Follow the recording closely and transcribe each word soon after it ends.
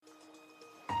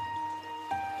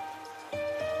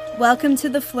Welcome to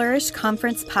the Flourish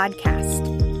Conference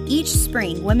podcast. Each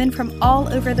spring, women from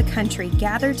all over the country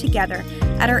gather together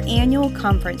at our annual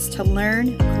conference to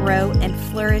learn, grow, and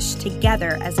flourish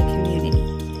together as a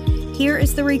community. Here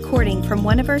is the recording from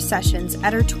one of our sessions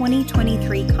at our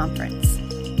 2023 conference.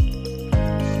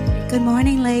 Good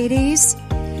morning, ladies.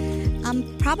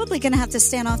 I'm probably going to have to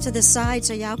stand off to the side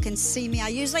so y'all can see me.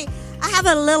 I have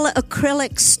a little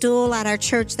acrylic stool at our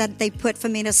church that they put for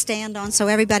me to stand on so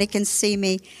everybody can see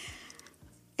me.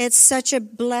 It's such a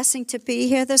blessing to be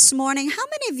here this morning. How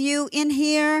many of you in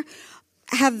here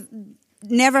have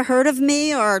never heard of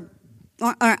me or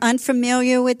are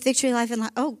unfamiliar with Victory Life and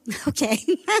Life? Oh, okay.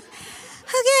 Okay,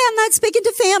 I'm not speaking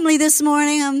to family this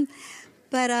morning.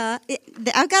 But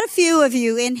I've got a few of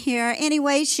you in here.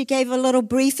 Anyway, she gave a little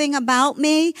briefing about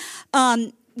me.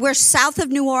 We're south of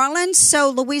New Orleans, so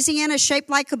Louisiana is shaped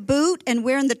like a boot, and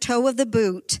we're in the toe of the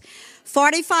boot.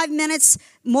 45 minutes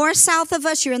more south of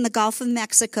us, you're in the Gulf of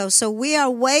Mexico. So we are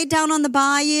way down on the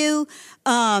bayou,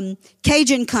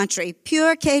 Cajun country,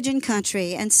 pure Cajun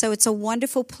country. And so it's a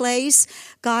wonderful place.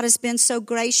 God has been so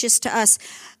gracious to us.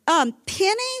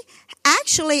 Penny,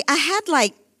 actually, I had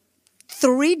like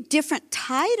 3 different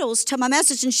titles to my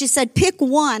message, and she said, pick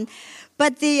one.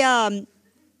 But the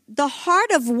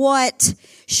heart of what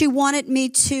she wanted me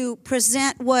to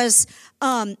present was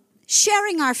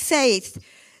sharing our faith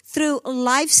through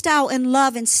lifestyle and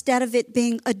love instead of it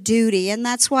being a duty. And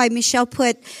that's why Michelle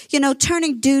put,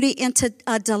 turning duty into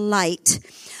a delight.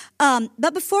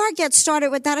 But before I get started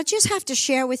with that, I just have to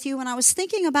share with you, when I was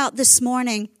thinking about this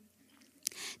morning,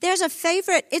 there's a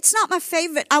favorite, it's not my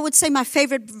favorite, I would say my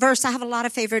favorite verse. I have a lot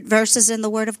of favorite verses in the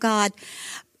Word of God.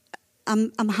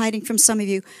 I'm hiding from some of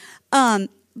you.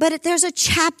 But there's a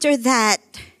chapter that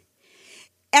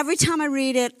every time I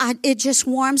read it, it just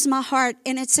warms my heart.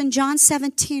 And it's in John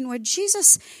 17 where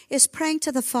Jesus is praying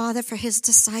to the Father for his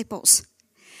disciples.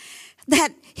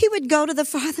 That he would go to the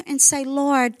Father and say,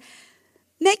 Lord,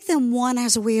 make them one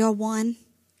as we are one.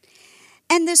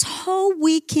 And this whole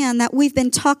weekend that we've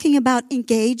been talking about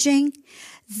engaging,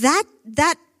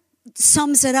 that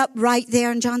sums it up right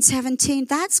there in John 17.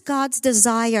 That's God's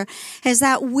desire, is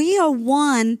that we are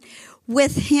one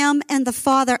with him and the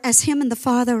Father as him and the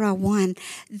Father are one.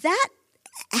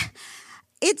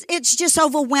 It's just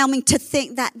overwhelming to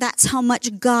think that that's how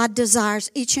much God desires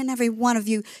each and every one of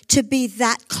you to be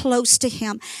that close to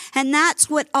him. And that's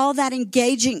what all that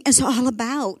engaging is all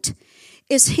about,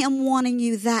 is him wanting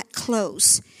you that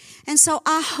close. And so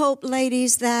I hope,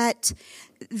 ladies, that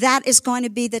is going to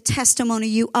be the testimony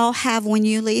you all have when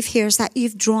you leave here, is that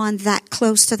you've drawn that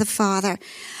close to the Father.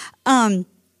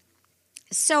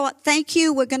 So thank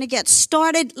you. We're going to get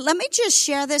started. Let me just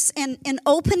share this in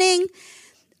opening.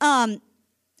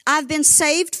 I've been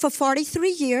saved for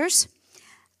 43 years.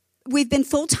 We've been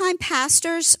full-time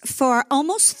pastors for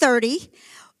almost 30.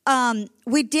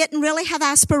 We didn't really have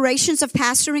aspirations of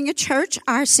pastoring a church.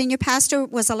 Our senior pastor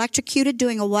was electrocuted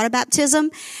doing a water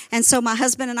baptism. And so my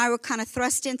husband and I were kind of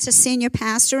thrust into senior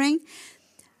pastoring.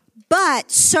 But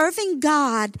serving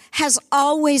God has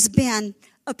always been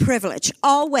a privilege,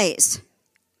 always.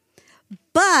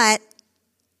 But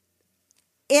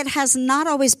it has not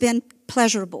always been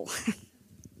pleasurable.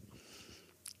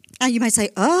 And you might say,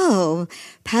 oh,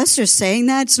 pastor's saying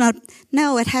that. It's not.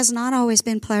 No, it has not always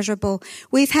been pleasurable.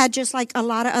 We've had, just like a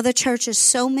lot of other churches,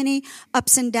 so many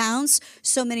ups and downs,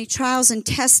 so many trials and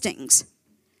testings.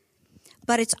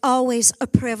 But it's always a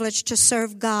privilege to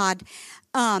serve God.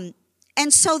 And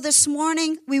so this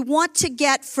morning, we want to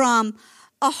get from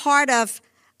a heart of,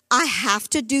 I have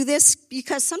to do this,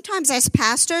 because sometimes as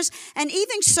pastors and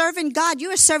even serving God, you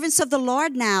are servants of the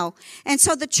Lord now. And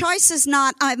so the choice is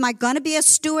not, am I going to be a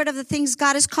steward of the things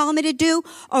God has called me to do,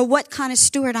 or what kind of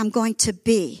steward I'm going to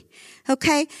be?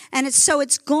 Okay? And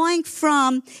it's going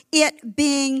from it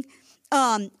being,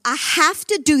 I have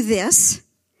to do this,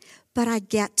 but I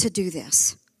get to do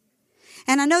this.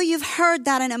 And I know you've heard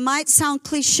that, and it might sound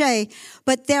cliche,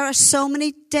 but there are so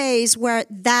many days where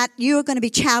that you're going to be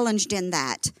challenged in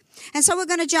that. And so we're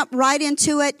going to jump right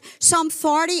into it. Psalm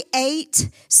 48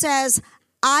 says,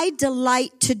 I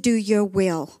delight to do your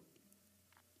will.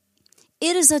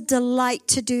 It is a delight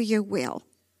to do your will.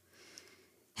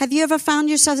 Have you ever found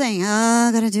yourself saying, oh,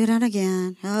 I got to do that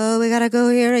again. Oh, we got to go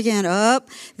here again. Oh,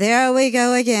 there we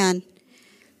go again.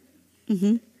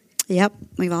 Yep,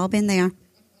 we've all been there.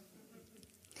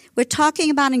 We're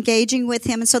talking about engaging with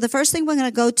him. And so the first thing we're going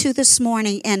to go to this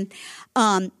morning and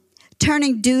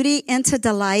turning duty into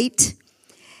delight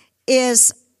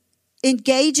is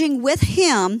engaging with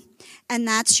him, and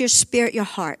that's your spirit, your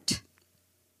heart.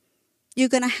 You're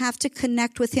going to have to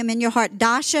connect with him in your heart.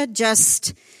 Dasha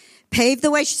just paved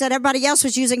the way. She said everybody else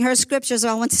was using her scriptures. So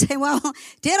I went to say, well,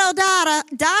 ditto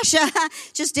Dasha,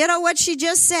 just ditto what she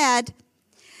just said.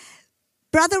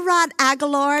 Brother Rod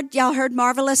Aguilard, y'all heard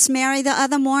Marvelous Mary the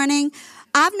other morning.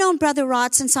 I've known Brother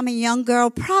Rod since I'm a young girl,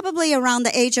 probably around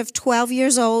the age of 12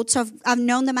 years old. So I've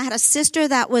known them. I had a sister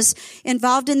that was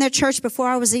involved in their church before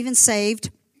I was even saved.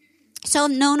 So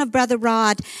I've known of Brother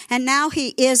Rod. And now he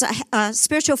is a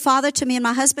spiritual father to me and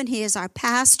my husband. He is our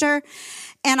pastor.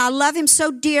 And I love him so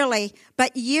dearly.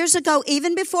 But years ago,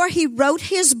 even before he wrote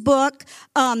his book,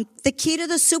 The Key to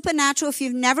the Supernatural, if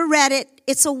you've never read it,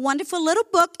 it's a wonderful little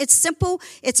book. It's simple.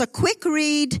 It's a quick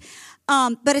read,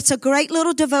 but it's a great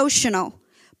little devotional.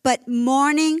 But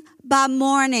morning by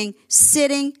morning,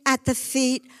 sitting at the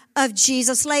feet of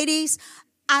Jesus. Ladies,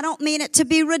 I don't mean it to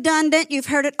be redundant. You've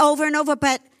heard it over and over,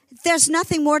 but there's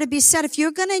nothing more to be said. If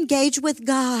you're going to engage with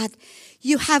God,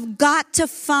 you have got to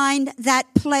find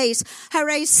that place. I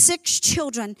raised 6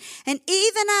 children, and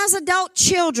even as adult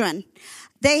children,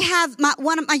 they have my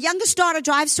youngest daughter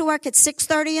drives to work at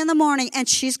 6:30 in the morning, and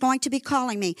she's going to be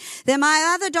calling me. Then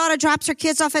my other daughter drops her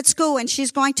kids off at school, and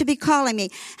she's going to be calling me.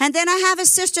 And then I have a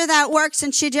sister that works,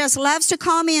 and she just loves to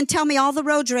call me and tell me all the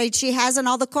road rage she has and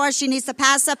all the cars she needs to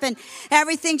pass up and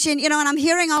everything and I'm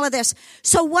hearing all of this.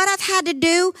 So what I've had to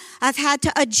do, I've had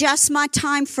to adjust my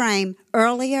time frame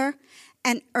earlier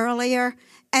and earlier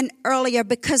and earlier,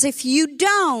 because if you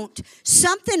don't,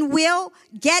 something will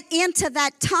get into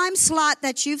that time slot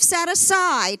that you've set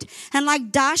aside. And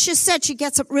like Dasha said, she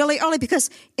gets up really early because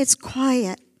it's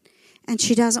quiet and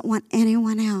she doesn't want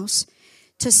anyone else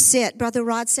to sit. Brother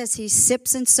Rod says he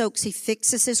sips and soaks. He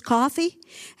fixes his coffee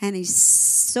and he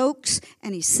soaks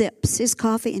and he sips his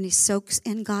coffee and he soaks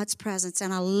in God's presence.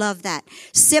 And I love that.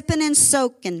 Sipping and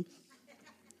soaking.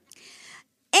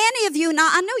 Any of you, now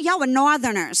I know y'all are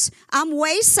northerners. I'm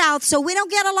way south, so we don't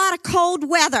get a lot of cold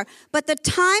weather. But the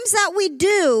times that we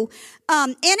do,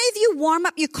 any of you warm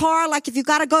up your car, like if you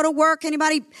got to go to work,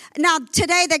 anybody? Now,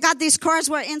 today they got these cars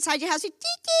where inside your house, you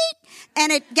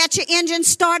and it gets your engine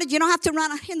started. You don't have to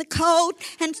run in the cold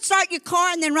and start your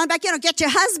car and then run back in or get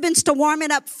your husbands to warm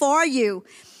it up for you.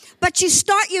 But you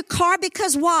start your car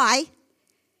because why?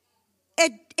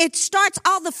 It starts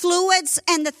all the fluids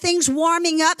and the things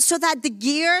warming up so that the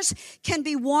gears can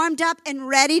be warmed up and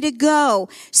ready to go.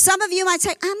 Some of you might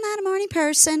say, I'm not a morning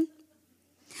person.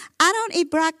 I don't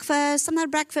eat breakfast. I'm not a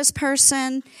breakfast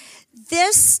person.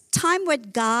 This time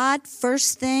with God,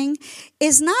 first thing,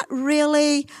 is not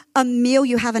really a meal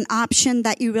you have an option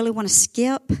that you really want to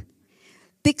skip.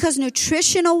 Because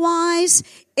nutritional-wise,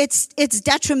 it's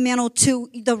detrimental to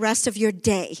the rest of your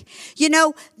day.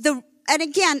 And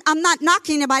again, I'm not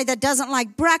knocking anybody that doesn't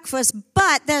like breakfast,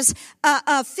 but there's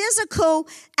a physical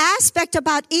aspect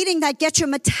about eating that gets your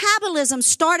metabolism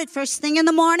started first thing in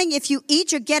the morning. If you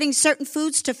eat, you're getting certain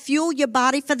foods to fuel your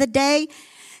body for the day.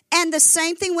 And the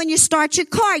same thing when you start your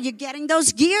car. You're getting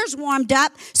those gears warmed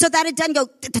up so that it doesn't go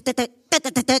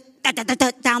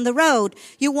down the road.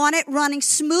 You want it running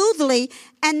smoothly,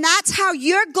 and that's how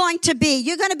you're going to be.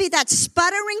 You're going to be that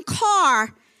sputtering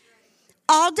car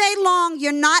all day long.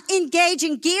 You're not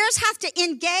engaging. Gears have to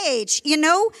engage,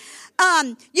 You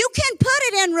can put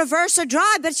it in reverse or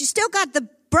drive, but you still got the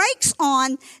brakes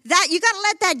on. That you got to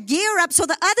let that gear up so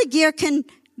the other gear can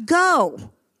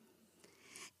go.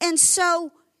 And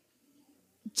so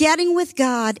getting with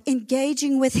God,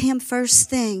 engaging with Him first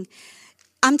thing,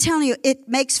 I'm telling you, it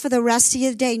makes for the rest of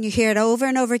your day, and you hear it over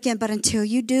and over again, but until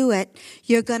you do it,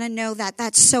 you're going to know that.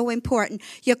 That's so important.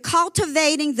 You're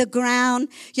cultivating the ground.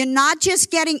 You're not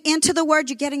just getting into the Word,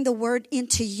 you're getting the Word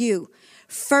into you.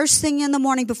 First thing in the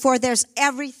morning before there's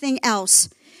everything else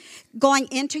going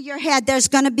into your head, there's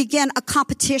going to begin a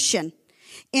competition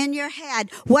in your head.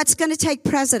 What's going to take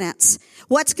precedence?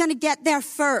 What's going to get there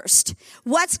first?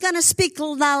 What's going to speak the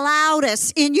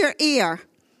loudest in your ear?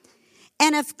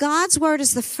 And if God's word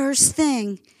is the first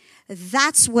thing,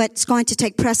 that's what's going to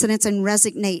take precedence and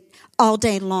resonate all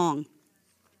day long.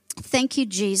 Thank you,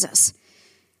 Jesus.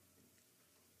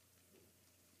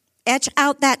 Etch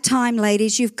out that time,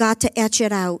 ladies. You've got to etch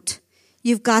it out.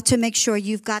 You've got to make sure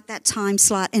you've got that time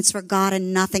slot. It's for God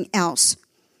and nothing else.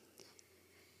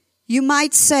 You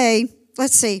might say,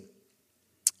 let's see.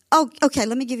 Oh, okay,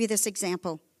 let me give you this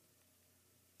example.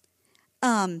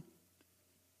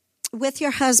 With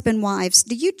your husband, wives,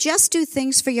 do you just do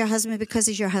things for your husband because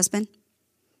he's your husband?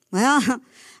 Well,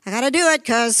 I got to do it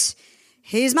because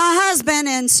he's my husband,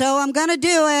 and so I'm going to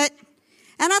do it.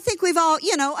 And I think we've all,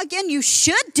 again, you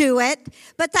should do it,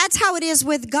 but that's how it is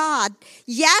with God.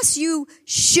 Yes, you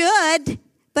should,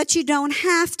 but you don't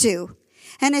have to.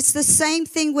 And it's the same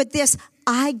thing with this.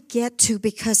 I get to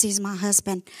because he's my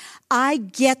husband. I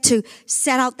get to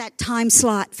set out that time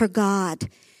slot for God.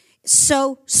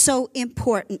 So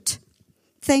important.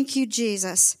 Thank you,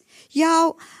 Jesus.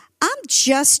 Y'all, I'm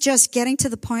just getting to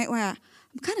the point where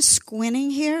I'm kind of squinting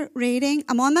here, reading.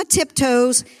 I'm on my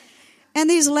tiptoes, and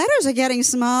these letters are getting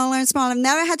smaller and smaller. I've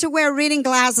never had to wear reading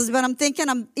glasses, but I'm thinking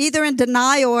I'm either in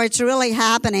denial or it's really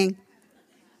happening.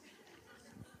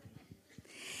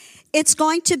 It's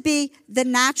going to be the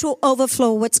natural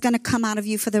overflow, what's going to come out of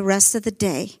you for the rest of the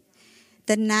day.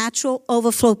 The natural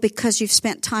overflow because you've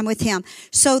spent time with him.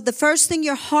 So the first thing,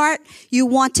 your heart, you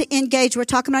want to engage. We're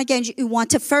talking about engage. You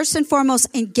want to first and foremost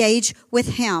engage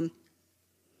with him.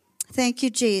 Thank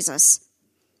you, Jesus.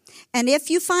 And if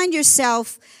you find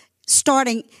yourself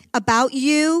starting about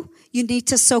you need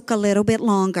to soak a little bit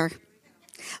longer.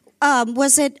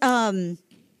 What's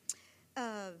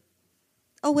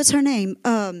her name?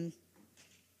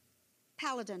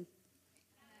 Paladin.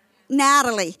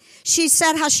 Natalie. She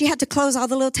said how she had to close all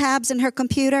the little tabs in her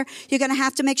computer. You're going to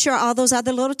have to make sure all those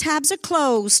other little tabs are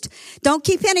closed. Don't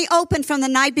keep any open from the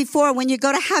night before when you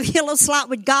go to have your little slot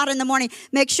with God in the morning.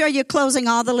 Make sure you're closing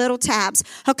all the little tabs.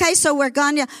 Okay, so we're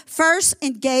going to first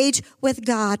engage with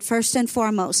God, first and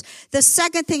foremost. The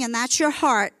second thing, and that's your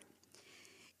heart,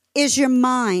 is your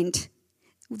mind.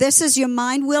 This is your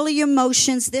mind, will, your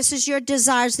emotions. This is your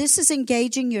desires. This is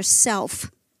engaging yourself.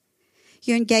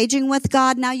 You're engaging with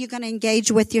God. Now you're going to engage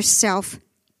with yourself.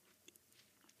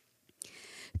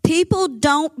 People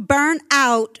don't burn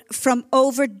out from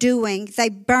overdoing. They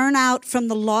burn out from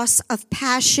the loss of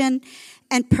passion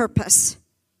and purpose.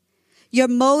 Your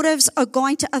motives are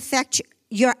going to affect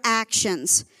your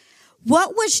actions.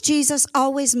 What was Jesus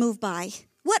always moved by?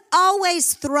 What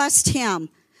always thrust him?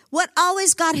 What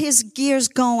always got his gears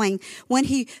going when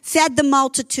he fed the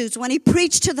multitudes, when he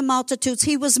preached to the multitudes?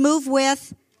 He was moved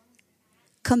with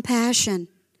compassion.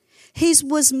 He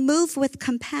was moved with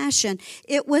compassion.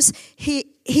 It was,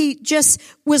 he just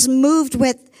was moved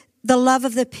with the love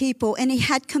of the people, and he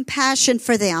had compassion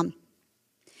for them.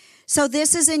 So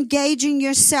this is engaging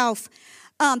yourself.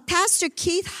 Pastor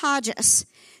Keith Hodges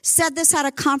said this at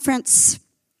a conference,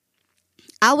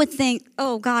 I would think,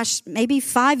 maybe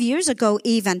 5 years ago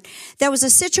even. There was a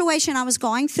situation I was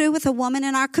going through with a woman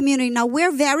in our community. Now,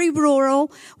 we're very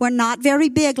rural. We're not very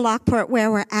big, Lockport,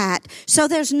 where we're at. So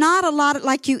there's not a lot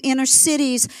like you inner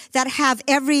cities that have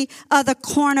every other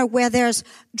corner where there's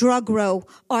drug row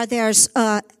or there's,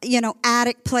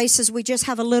 attic places. We just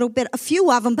have a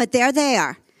few of them, but they're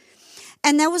there.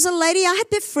 And there was a lady I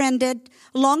had befriended.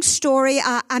 Long story,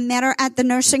 I met her at the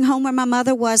nursing home where my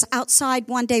mother was, outside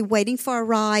one day waiting for a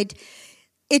ride.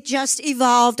 It just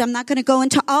evolved. I'm not going to go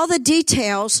into all the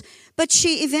details, but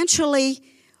she eventually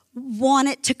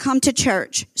wanted to come to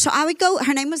church. So I would go,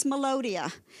 her name was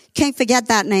Melodia. Can't forget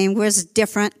that name, it was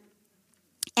different.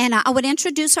 And I would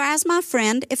introduce her as my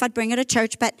friend if I'd bring her to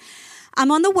church, but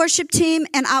I'm on the worship team,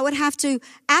 and I would have to,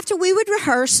 after we would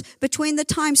rehearse, between the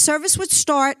time service would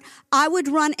start, I would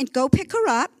run and go pick her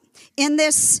up in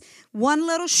this one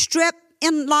little strip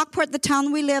in Lockport, the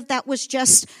town we lived, that was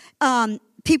just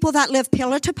people that lived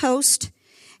pillar to post.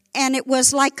 And it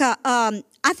was like I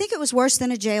think it was worse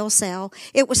than a jail cell.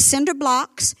 It was cinder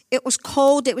blocks. It was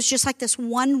cold. It was just like this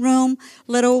one room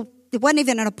little. It wasn't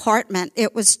even an apartment.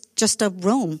 It was just a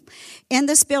room in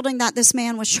this building that this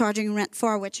man was charging rent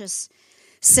for, which is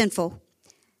sinful.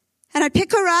 And I'd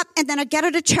pick her up, and then I'd get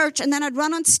her to church, and then I'd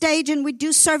run on stage, and we'd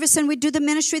do service, and we'd do the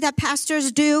ministry that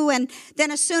pastors do. And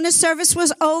then as soon as service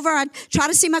was over, I'd try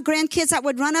to see my grandkids that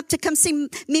would run up to come see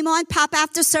Mimo and Pop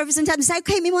after service and tell them, say,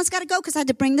 okay, Mimo's got to go, because I had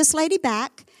to bring this lady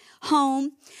back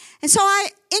home. And so I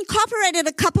incorporated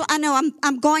a couple. I know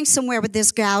I'm going somewhere with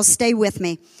this, gal. Stay with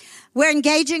me. We're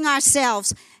engaging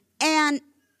ourselves, and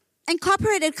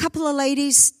incorporated a couple of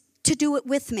ladies to do it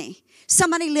with me.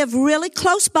 Somebody lived really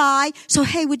close by, so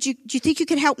hey, do you think you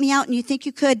could help me out? And you think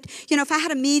you could, if I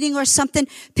had a meeting or something,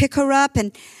 pick her up.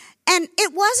 And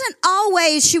it wasn't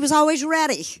always, she was always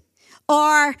ready.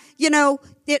 Or,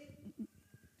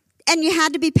 and you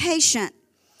had to be patient.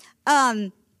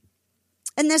 And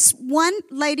this one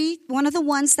lady, one of the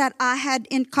ones that I had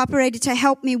incorporated to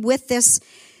help me with this,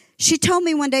 she told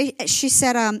me one day, she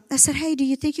said, I said, hey, do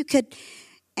you think you could,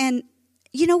 and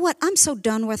you know what, I'm so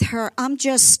done with her. I'm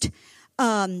just,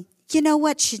 you know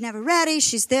what, she's never ready,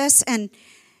 she's this. And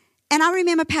I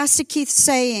remember Pastor Keith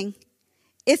saying,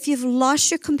 if you've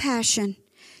lost your compassion,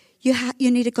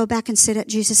 you need to go back and sit at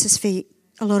Jesus' feet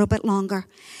a little bit longer.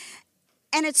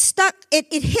 And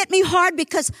it hit me hard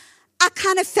because I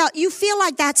kind of felt, you feel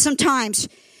like that sometimes.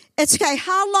 It's okay.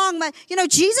 How long,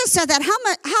 Jesus said that.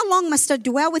 How long must I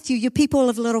dwell with you, you people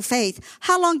of little faith?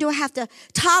 How long do I have to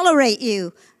tolerate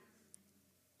you?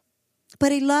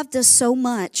 But he loved us so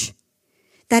much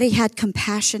that he had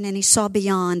compassion and he saw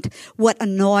beyond what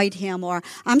annoyed him. Or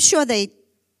I'm sure he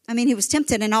was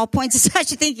tempted in all points of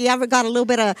such. You think he ever got a little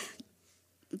bit of,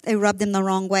 they rubbed him the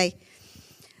wrong way.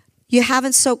 You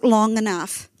haven't soaked long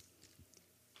enough.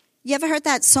 You ever heard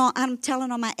that song? I'm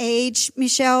telling on my age,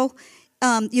 Michelle.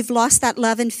 You've lost that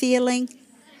love and feeling.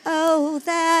 Oh,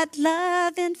 that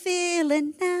love and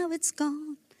feeling, now it's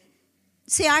gone.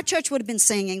 See, our church would have been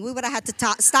singing. We would have had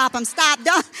to stop them. Stop.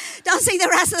 Don't sing the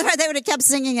rest of the verse. They would have kept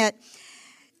singing it.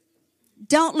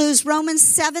 Don't lose. Romans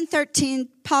 7:13,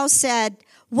 Paul said,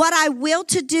 what I will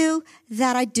to do,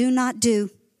 that I do not do.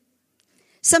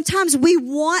 Sometimes we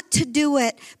want to do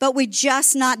it, but we're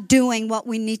just not doing what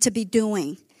we need to be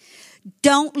doing.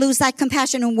 Don't lose that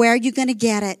compassion. And where are you going to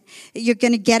get it? You're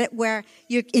going to get it where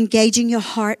you're engaging your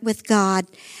heart with God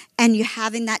and you're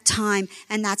having that time,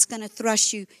 and that's going to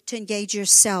thrust you to engage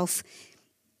yourself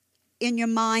in your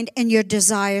mind and your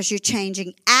desires. You're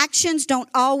changing. Actions don't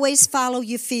always follow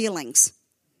your feelings.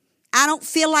 I don't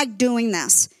feel like doing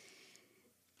this.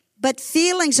 But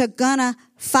feelings are going to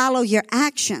follow your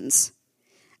actions.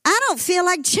 I don't feel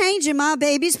like changing my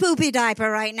baby's poopy diaper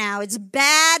right now. It's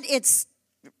bad. It's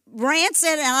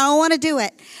rancid, and I don't want to do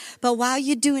it. But while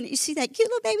you're doing it, you see that cute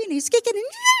little baby, and he's kicking, and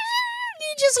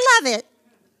you just love it.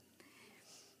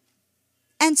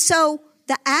 And so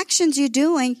the actions you're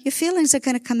doing, your feelings are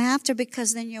going to come after,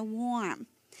 because then you're warm.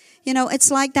 It's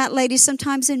like that lady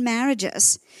sometimes in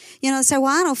marriages. They say,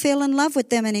 well, I don't feel in love with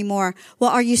them anymore.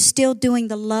 Well, are you still doing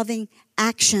the loving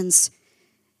actions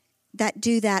that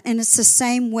do that? And it's the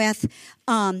same with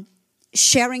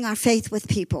sharing our faith with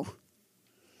people.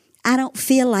 I don't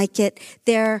feel like it.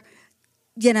 They're,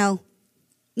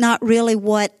 not really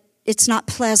it's not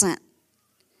pleasant.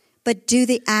 But do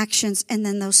the actions, and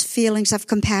then those feelings of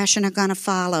compassion are going to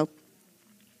follow.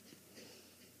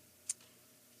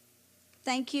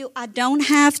 Thank you. I don't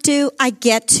have to. I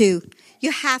get to.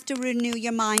 You have to renew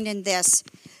your mind in this.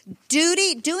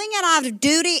 Duty, doing it out of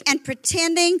duty and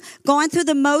pretending, going through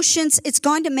the motions, it's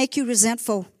going to make you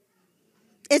resentful.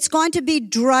 It's going to be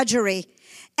drudgery.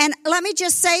 And let me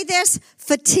just say this,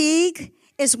 fatigue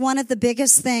is one of the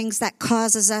biggest things that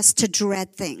causes us to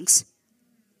dread things.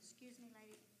 Excuse me,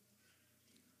 lady.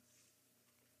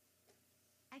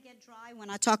 I get dry when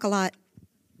I talk a lot.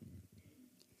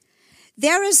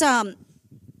 There is,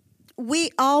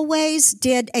 we always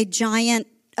did a giant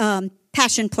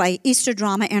passion play, Easter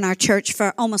drama in our church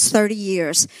for almost 30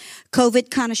 years. COVID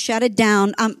kind of shut it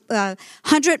down.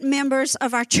 100 members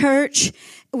of our church.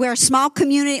 We're a small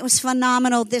community. It was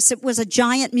phenomenal. It was a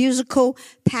giant musical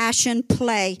passion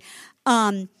play.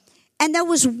 And there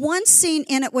was one scene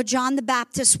in it where John the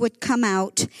Baptist would come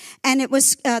out. And it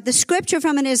was, the scripture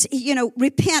from it is,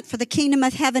 repent, for the kingdom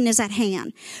of heaven is at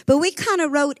hand. But we kind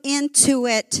of wrote into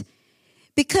it,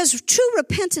 because true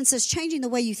repentance is changing the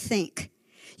way you think.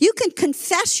 You can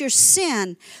confess your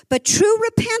sin, but true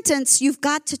repentance, you've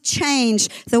got to change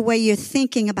the way you're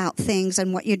thinking about things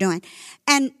and what you're doing.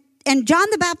 And John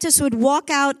the Baptist would walk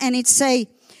out and he'd say,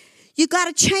 you got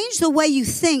to change the way you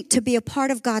think to be a part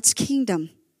of God's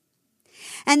kingdom.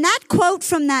 And that quote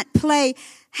from that play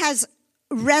has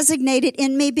resonated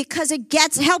in me, because it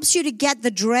helps you to get the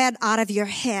dread out of your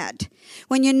head.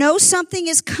 When you know something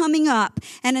is coming up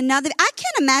and I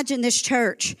can't imagine this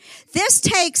church. This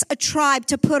takes a tribe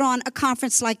to put on a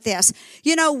conference like this.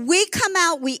 We come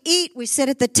out, we eat, we sit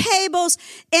at the tables.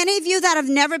 Any of you that have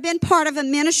never been part of a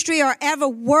ministry or ever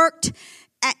worked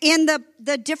in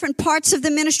the different parts of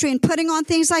the ministry and putting on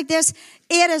things like this,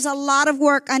 it is a lot of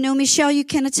work. I know, Michelle, you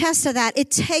can attest to that.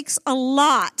 It takes a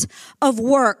lot of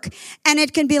work. And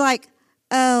it can be like,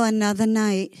 oh, another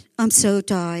night. I'm so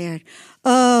tired.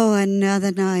 Oh,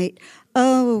 another night.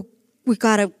 Oh, we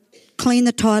got to clean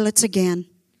the toilets again.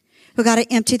 We got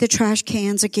to empty the trash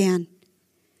cans again.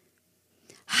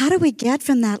 How do we get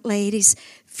from that, ladies,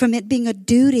 from it being a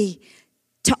duty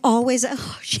to always,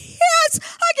 oh, yes,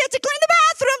 I get to clean the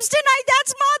bathrooms tonight.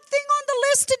 That's my thing on the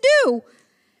list to do.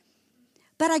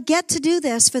 But I get to do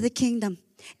this for the kingdom.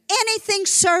 Anything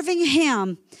serving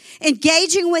him,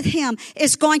 engaging with him,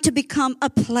 is going to become a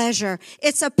pleasure.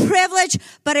 It's a privilege,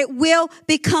 but it will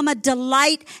become a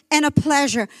delight and a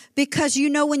pleasure, because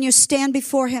when you stand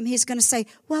before him, he's going to say,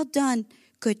 well done,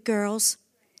 good girls,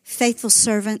 faithful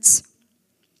servants.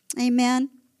 Amen.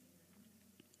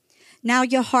 Now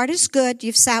your heart is good.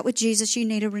 You've sat with Jesus. You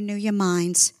need to renew your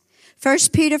minds. 1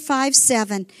 Peter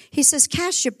 5:7, he says,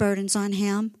 cast your burdens on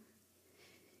him.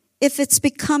 If it's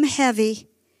become heavy,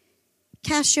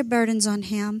 cast your burdens on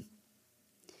him.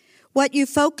 What you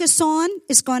focus on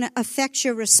is going to affect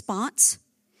your response,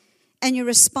 and your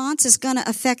response is going to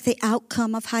affect the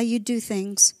outcome of how you do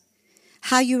things,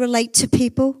 how you relate to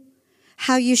people,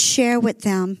 how you share with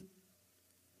them.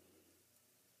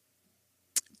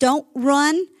 Don't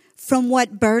run from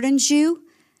what burdens you.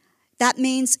 That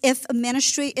means if a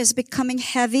ministry is becoming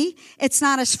heavy, it's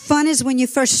not as fun as when you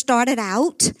first started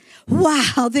out.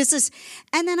 Wow,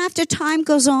 and then after time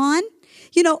goes on,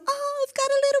 I've got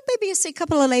a little baby. I see a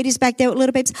couple of ladies back there with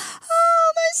little babies.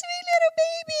 Oh, my sweet little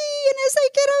baby. And as they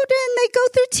get older and they go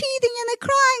through teething and they're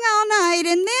crying all night,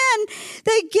 and then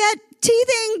they get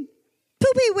teething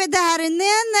poopy with that, and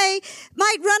then they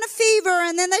might run a fever,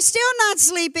 and then they're still not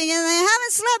sleeping, and they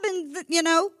haven't slept,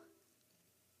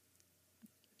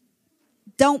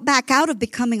 Don't back out of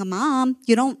becoming a mom.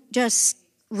 You don't just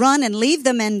run and leave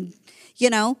them and,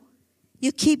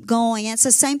 you keep going. And it's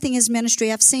the same thing as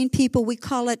ministry. I've seen people, we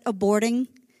call it aborting.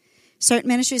 Certain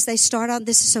ministries, they start out,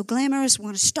 this is so glamorous. We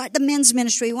want to start the men's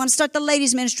ministry. We want to start the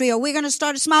ladies' ministry, or we're going to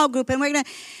start a small group,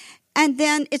 and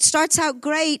then it starts out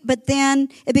great, but then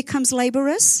it becomes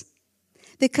laborious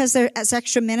because there's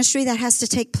extra ministry that has to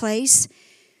take place.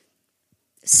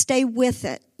 Stay with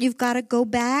it. You've got to go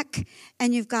back,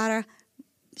 and you've got to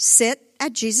sit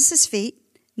at Jesus' feet,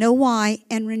 know why,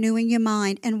 and renewing your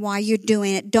mind and why you're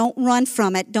doing it. Don't run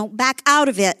from it. Don't back out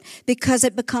of it because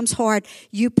it becomes hard.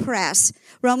 You press.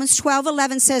 Romans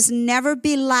 12:11 says, never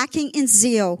be lacking in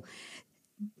zeal.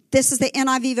 This is the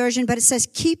NIV version, but it says,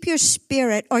 keep your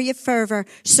spirit or your fervor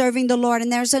serving the Lord.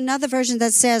 And there's another version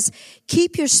that says,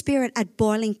 keep your spirit at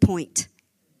boiling point.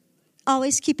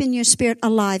 Always keeping your spirit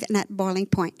alive and at boiling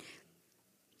point.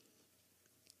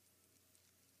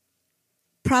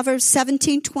 Proverbs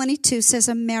 17:22 says,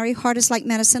 a merry heart is like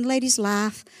medicine. Ladies,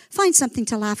 laugh. Find something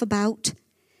to laugh about.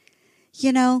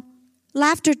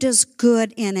 Laughter does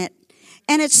good in it.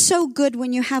 And it's so good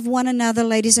when you have one another,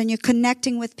 ladies, and you're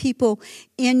connecting with people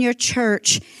in your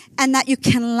church, and that you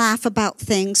can laugh about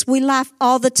things. We laugh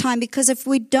all the time, because if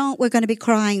we don't, we're going to be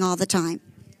crying all the time.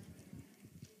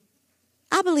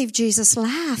 I believe Jesus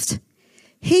laughed.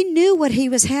 He knew what he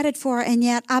was headed for, and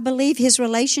yet I believe his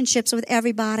relationships with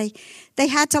everybody, they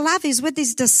had to laugh. He's with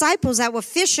these disciples that were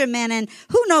fishermen, and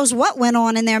who knows what went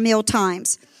on in their meal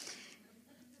times.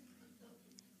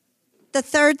 The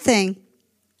third thing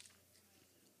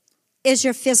is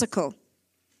your physical.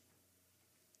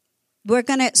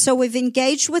 So we've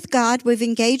engaged with God. We've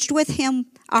engaged with him,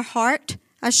 our heart,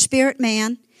 our spirit,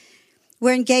 man.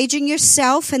 We're engaging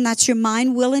yourself, and that's your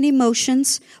mind, will, and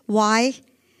emotions. Why?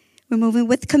 We're moving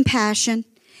with compassion.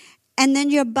 And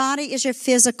then your body is your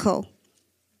physical.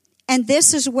 And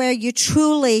this is where you're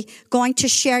truly going to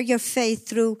share your faith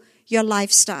through your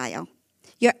lifestyle,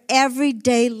 your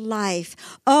everyday life.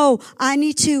 Oh, I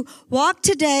need to walk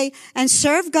today and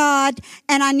serve God,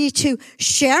 and I need to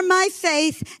share my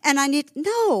faith, and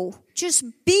no, just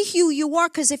be who you are,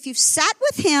 because if you've sat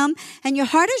with him and your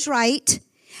heart is right,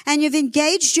 and you've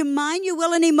engaged your mind, your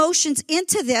will, and emotions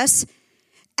into this,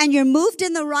 and you're moved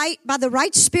by the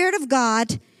right Spirit of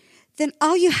God, then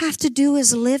all you have to do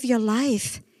is live your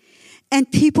life.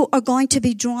 And people are going to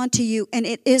be drawn to you, and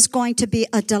it is going to be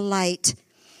a delight.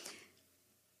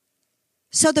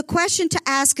 So the question to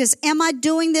ask is, am I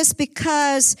doing this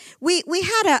because we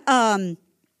had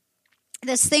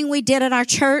this thing we did at our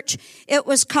church. It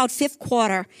was called Fifth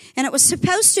Quarter. And it was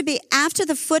supposed to be after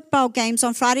the football games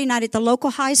on Friday night at the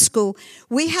local high school.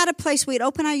 We had a place, we'd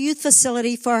open our youth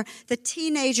facility for the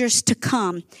teenagers to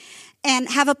come and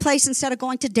have a place instead of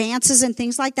going to dances and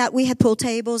things like that. We had pool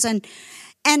tables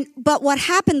but what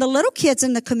happened, the little kids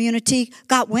in the community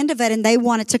got wind of it, and they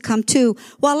wanted to come too.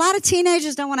 Well, a lot of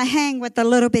teenagers don't want to hang with the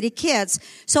little bitty kids.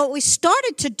 So what we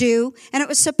started to do, and it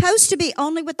was supposed to be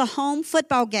only with the home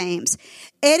football games,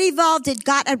 it evolved.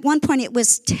 At one point, it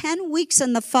was 10 weeks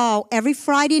in the fall, every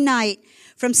Friday night,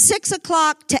 from 6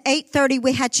 o'clock to 8:30,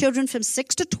 we had children from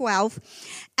 6 to 12.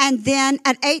 And then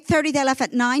at 8:30, they left.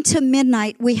 At 9 to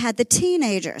midnight, we had the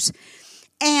teenagers.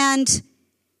 And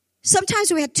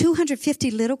sometimes we had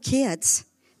 250 little kids.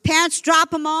 Parents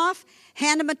drop them off,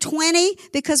 hand them a 20,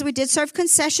 because we did serve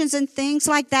concessions and things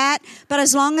like that. But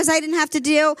as long as they didn't have to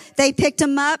deal, they picked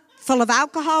them up full of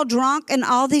alcohol, drunk, and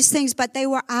all these things. But they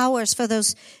were ours for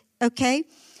those, okay?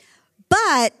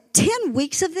 But 10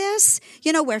 weeks of this,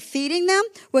 we're feeding them.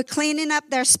 We're cleaning up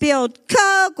their spilled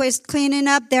Coke. We're cleaning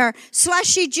up their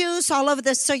slushy juice all over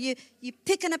this. So you're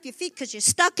picking up your feet because you're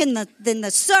stuck in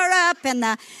the syrup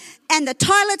and the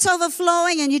toilet's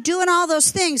overflowing, and you're doing all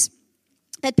those things.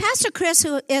 But Pastor Chris,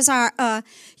 who is our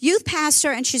youth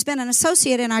pastor, and she's been an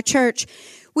associate in our church,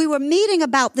 we were meeting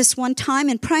about this one time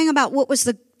and praying about what was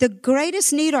the the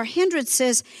greatest need or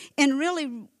hindrances in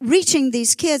really reaching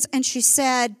these kids. And she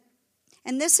said,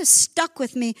 and this has stuck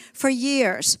with me for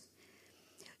years,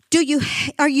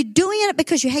 are you doing it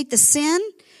because you hate the sin?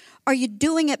 Or are you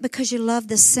doing it because you love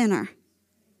the sinner?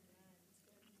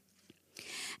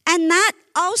 And that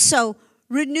also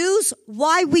renews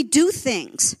why we do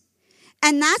things.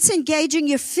 And that's engaging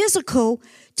your physical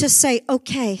to say,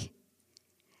 okay,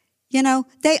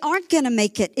 they aren't going to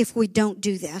make it if we don't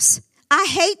do this. I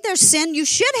hate their sin. You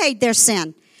should hate their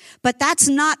sin. But that's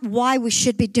not why we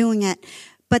should be doing it,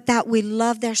 but that we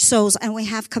love their souls and we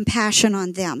have compassion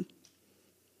on them.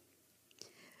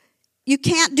 You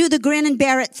can't do the grin and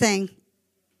bear it thing.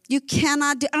 You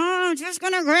cannot do, I'm just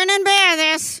going to grin and bear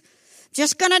this.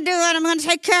 Just going to do it. I'm going to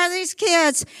take care of these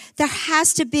kids. There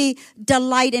has to be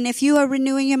delight. And if you are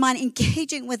renewing your mind,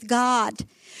 engaging with God,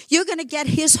 you're going to get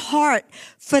His heart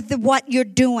for what you're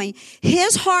doing.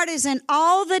 His heart is in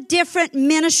all the different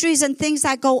ministries and things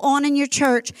that go on in your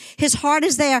church. His heart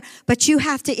is there, but you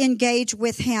have to engage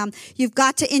with Him. You've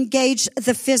got to engage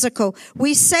the physical.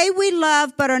 We say we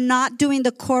love, but are not doing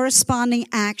the corresponding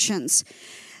actions.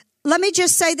 Let me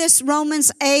just say this,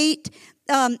 Romans 8,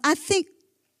 I think,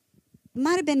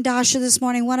 might have been Dasha this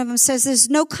morning. One of them says there's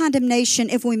no condemnation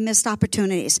if we missed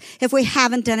opportunities, if we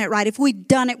haven't done it right, if we've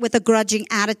done it with a grudging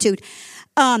attitude.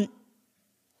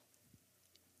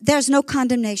 There's no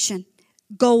condemnation.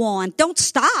 Go on. Don't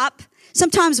stop.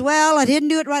 Sometimes, I didn't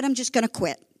do it right. I'm just going to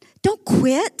quit. Don't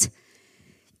quit.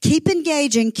 Keep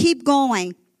engaging. Keep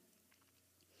going.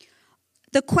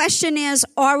 The question is,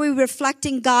 are we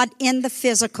reflecting God in the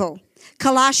physical?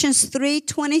 Colossians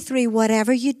 3:23,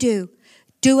 whatever you do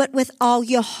it with all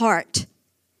your heart.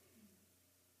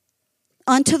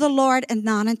 Unto the Lord and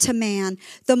not unto man.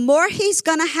 The more He's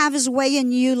going to have His way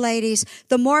in you, ladies,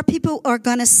 the more people are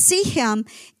going to see Him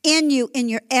in you in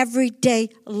your everyday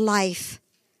life.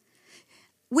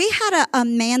 We had a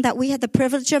man that we had the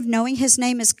privilege of knowing. His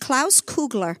name is Klaus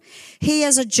Kugler. He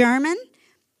is a German.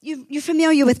 You're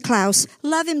familiar with Klaus.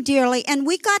 Love him dearly. And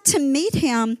we got to meet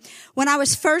him when I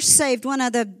was first saved, one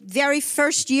of the very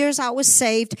first years I was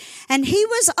saved. And he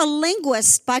was a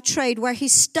linguist by trade where he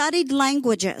studied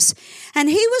languages. And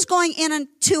he was going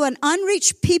into an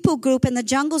unreached people group in the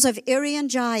jungles of Irian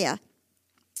Jaya.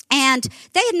 And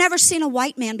they had never seen a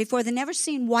white man before. They'd never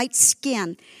seen white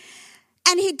skin.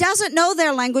 And he doesn't know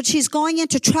their language. He's going in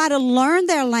to try to learn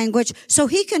their language so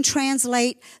he can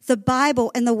translate the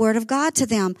Bible and the Word of God to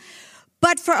them.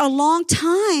 But for a long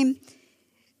time,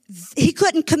 he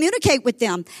couldn't communicate with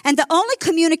them. And the only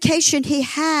communication he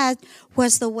had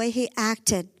was the way he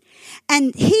acted.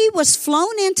 And he was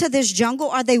flown into this jungle,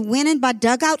 or they went in by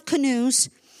dugout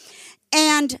canoes,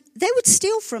 and they would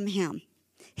steal from him.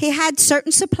 He had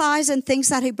certain supplies and things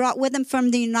that he brought with him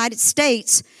from the United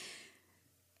States.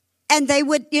 And they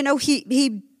would,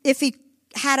 if he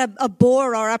had a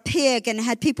boar or a pig and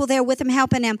had people there with him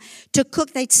helping him to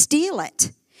cook, they'd steal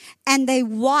it. And they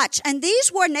watch. And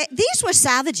these were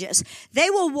savages. They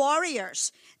were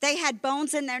warriors. They had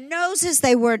bones in their noses.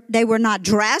 They were not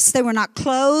dressed. They were not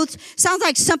clothed. Sounds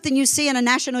like something you see in a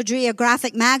National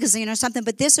Geographic magazine or something,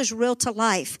 but this is real to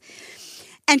life.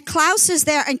 And Klaus is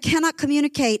there and cannot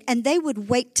communicate, and they would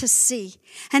wait to see.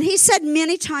 And he said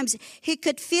many times he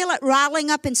could feel it riling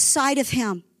up inside of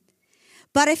him.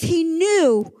 But if he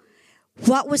knew,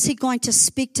 what was he going to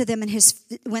speak to them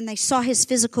when they saw his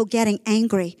physical getting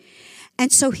angry?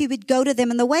 And so he would go to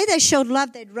them, and the way they showed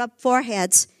love, they'd rub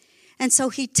foreheads. And so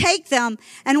he'd take them,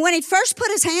 and when he first put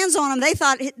his hands on them,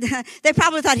 they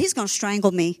probably thought he's going to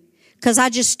strangle me because I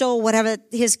just stole whatever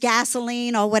his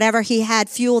gasoline or whatever he had,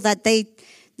 fuel that they.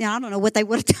 I don't know what they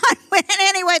would have done with it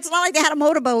anyway. It's not like they had a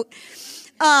motorboat.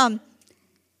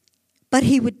 But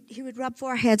he would rub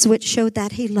foreheads, which showed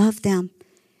that he loved them.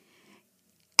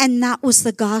 And that was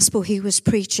the gospel he was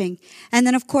preaching. And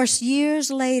then, of course, years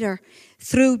later,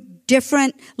 through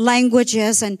different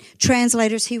languages and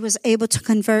translators, he was able to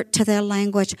convert to their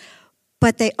language.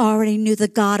 But they already knew the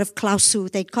God of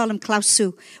Klausu. They'd call him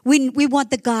Klausu. We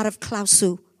want the God of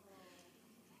Klausu.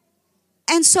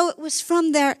 And so it was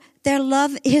from their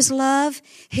love,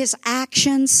 his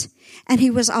actions, and he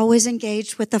was always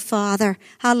engaged with the Father.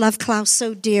 I love Klaus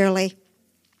so dearly.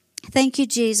 Thank you,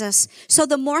 Jesus. So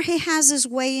the more he has his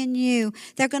way in you,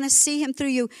 they're going to see him through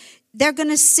you. They're going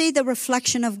to see the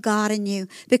reflection of God in you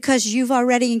because you've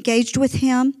already engaged with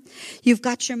him. You've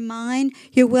got your mind,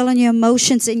 your will, and your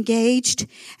emotions engaged,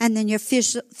 and then your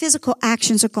physical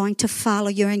actions are going to follow.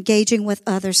 You're engaging with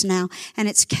others now, and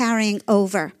it's carrying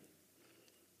over.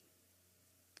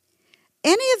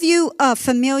 Any of you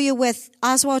familiar with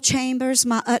Oswald Chambers,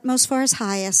 My Utmost for His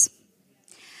Highest?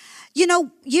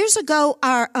 Years ago,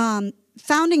 our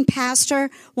founding pastor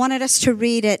wanted us to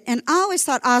read it, and I always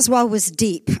thought Oswald was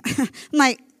deep. I'm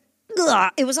like,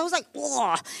 ugh. It was always like,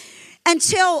 ugh.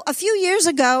 Until a few years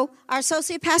ago, our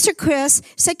associate pastor, Chris,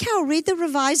 said, Carol, read the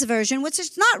Revised Version, which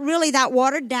is not really that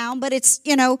watered down, but it's,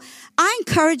 I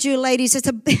encourage you, ladies,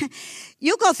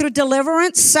 you'll go through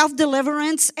deliverance,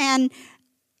 self-deliverance, and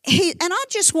I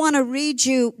just want to read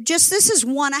you, this is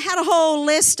one. I had a whole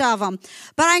list of them,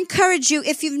 but I encourage you,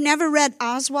 if you've never read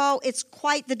Oswald, it's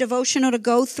quite the devotional to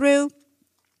go through.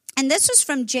 And this was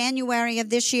from January of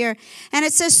this year. And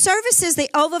it says, service is the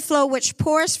overflow which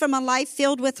pours from a life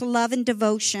filled with love and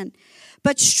devotion.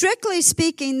 But strictly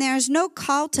speaking, there is no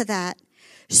call to that.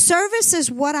 Service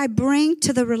is what I bring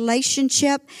to the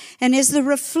relationship and is the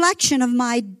reflection of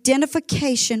my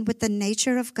identification with the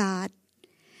nature of God.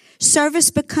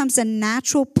 Service becomes a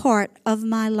natural part of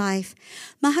my life.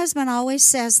 My husband always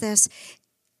says this.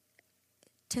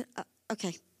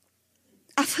 Okay.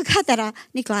 I forgot that I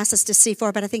need glasses to see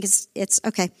for, but I think it's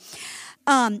okay.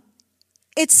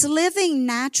 It's living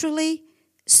naturally,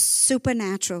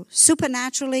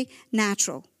 supernaturally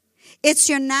natural. It's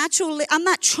your natural. I'm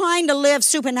not trying to live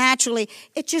supernaturally.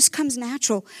 It just comes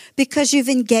natural because you've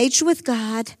engaged with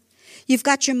God. You've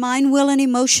got your mind, will, and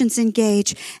emotions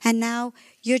engaged, and now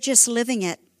you're just living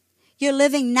it. You're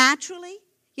living naturally.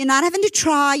 You're not having to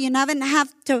try. You're not having to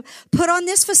have to put on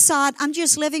this facade. I'm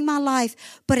just living my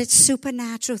life. But it's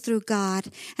supernatural through God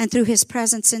and through His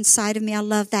presence inside of me. I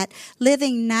love that.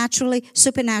 Living naturally,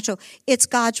 supernatural. It's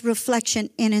God's reflection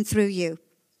in and through you.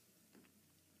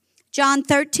 John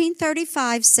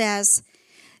 13:35 says,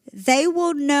 they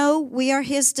will know we are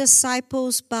His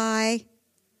disciples by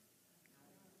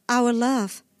our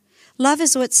love. Love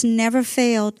is what's never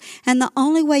failed. And the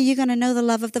only way you're going to know the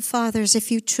love of the Father is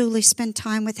if you truly spend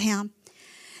time with Him.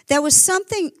 There was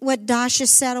something, what Dasha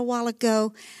said a while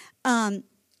ago,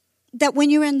 that when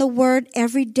you're in the Word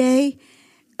every day,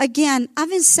 again, I've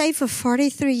been saved for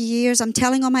 43 years. I'm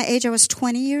telling on my age, I was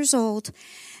 20 years old.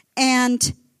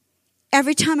 And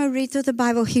every time I read through the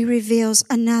Bible, He reveals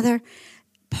another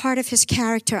part of His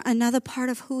character, another part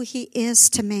of who He is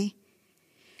to me.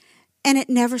 And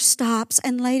it never stops.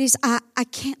 And ladies, I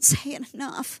can't say it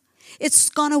enough.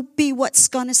 It's going to be what's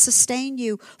going to sustain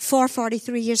you for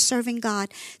 43 years serving God.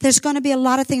 There's going to be a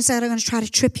lot of things that are going to try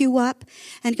to trip you up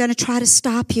and going to try to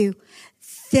stop you.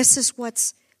 This is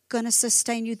what's going to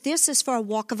sustain you. This is for a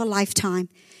walk of a lifetime.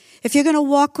 If you're going to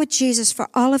walk with Jesus for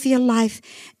all of your life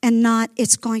and not,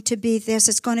 it's going to be this.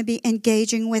 It's going to be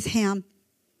engaging with Him.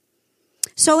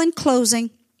 So in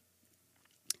closing,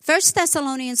 1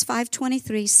 Thessalonians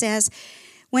 5:23 says,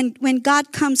 when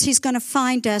God comes, He's going to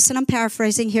find us, and I'm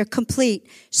paraphrasing here, complete,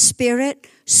 spirit,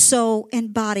 soul,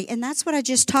 and body. And that's what I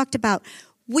just talked about.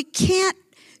 We can't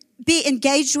be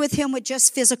engaged with Him with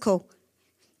just physical,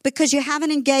 because you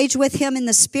haven't engaged with Him in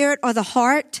the spirit or the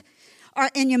heart or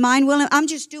in your mind. Will, I'm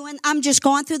just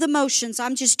going through the motions.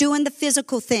 I'm just doing the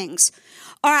physical things.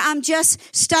 Or I'm just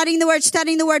studying the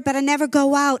word, but I never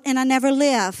go out and I never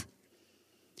live.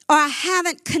 Or I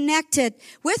haven't connected.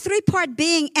 We're three-part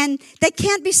being, and they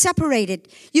can't be separated.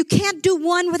 You can't do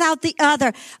one without the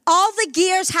other. All the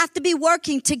gears have to be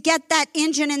working to get that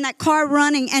engine and that car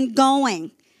running and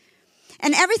going.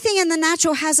 And everything in the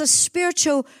natural has a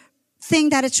spiritual thing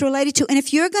that it's related to. And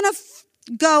if you're going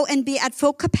to go and be at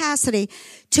full capacity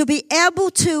to be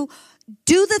able to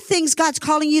do the things God's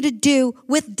calling you to do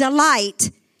with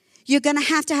delight, you're going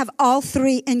to have all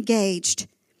three engaged.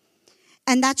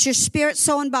 And that's your spirit,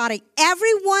 soul, and body.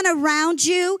 Everyone around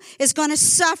you is going to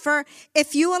suffer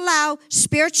if you allow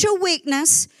spiritual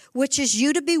weakness, which is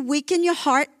you to be weak in your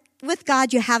heart with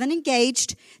God. You haven't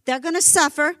engaged. They're going to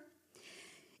suffer.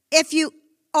 If you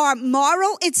are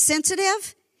moral, it's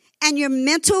sensitive, and your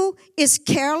mental is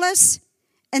careless,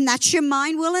 and that's your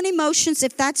mind, will, and emotions.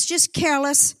 If that's just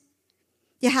careless,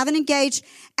 you haven't engaged.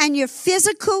 And your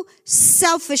physical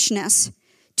selfishness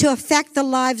to affect the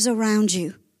lives around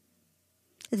you.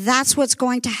 That's what's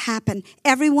going to happen.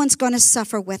 Everyone's going to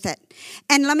suffer with it.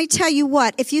 And let me tell you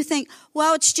what, if you think,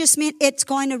 well, it's just me, it's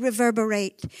going to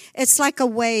reverberate. It's like a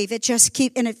wave. It just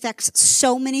and it affects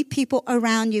so many people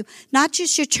around you. Not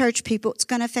just your church people. It's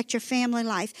going to affect your family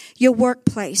life, your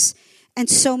workplace, and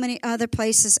so many other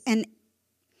places. And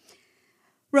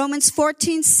Romans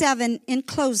 14:7 in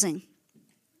closing.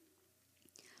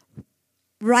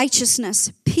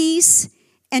 Righteousness, peace,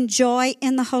 and joy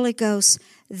in the Holy Ghost.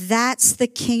 That's the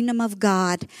kingdom of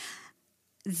God.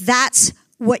 That's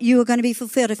what you are going to be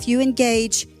fulfilled. If you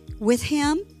engage with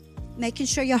Him, making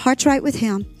sure your heart's right with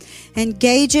Him,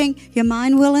 engaging your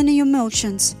mind, will, and your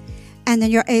emotions, and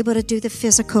then you're able to do the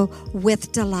physical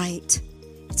with delight.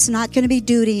 It's not going to be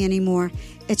duty anymore.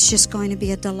 it's just going to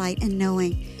be a delight in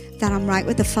knowing that I'm right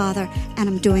with the Father and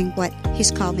I'm doing what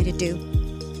He's called me to do.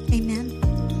 Amen.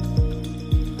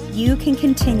 You can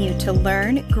continue to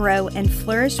learn, grow, and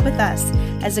flourish with us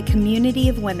as a community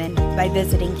of women by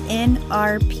visiting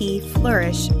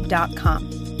nrpflourish.com.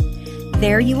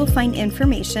 There you will find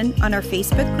information on our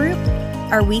Facebook group,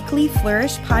 our weekly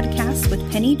Flourish podcast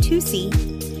with Penny Tusi,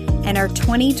 and our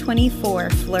 2024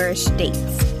 Flourish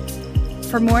dates.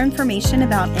 For more information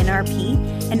about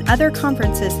NRP and other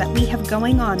conferences that we have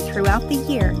going on throughout the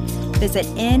year, visit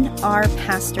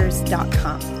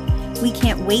nrpastors.com. We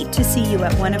can't wait to see you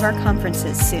at one of our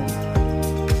conferences soon.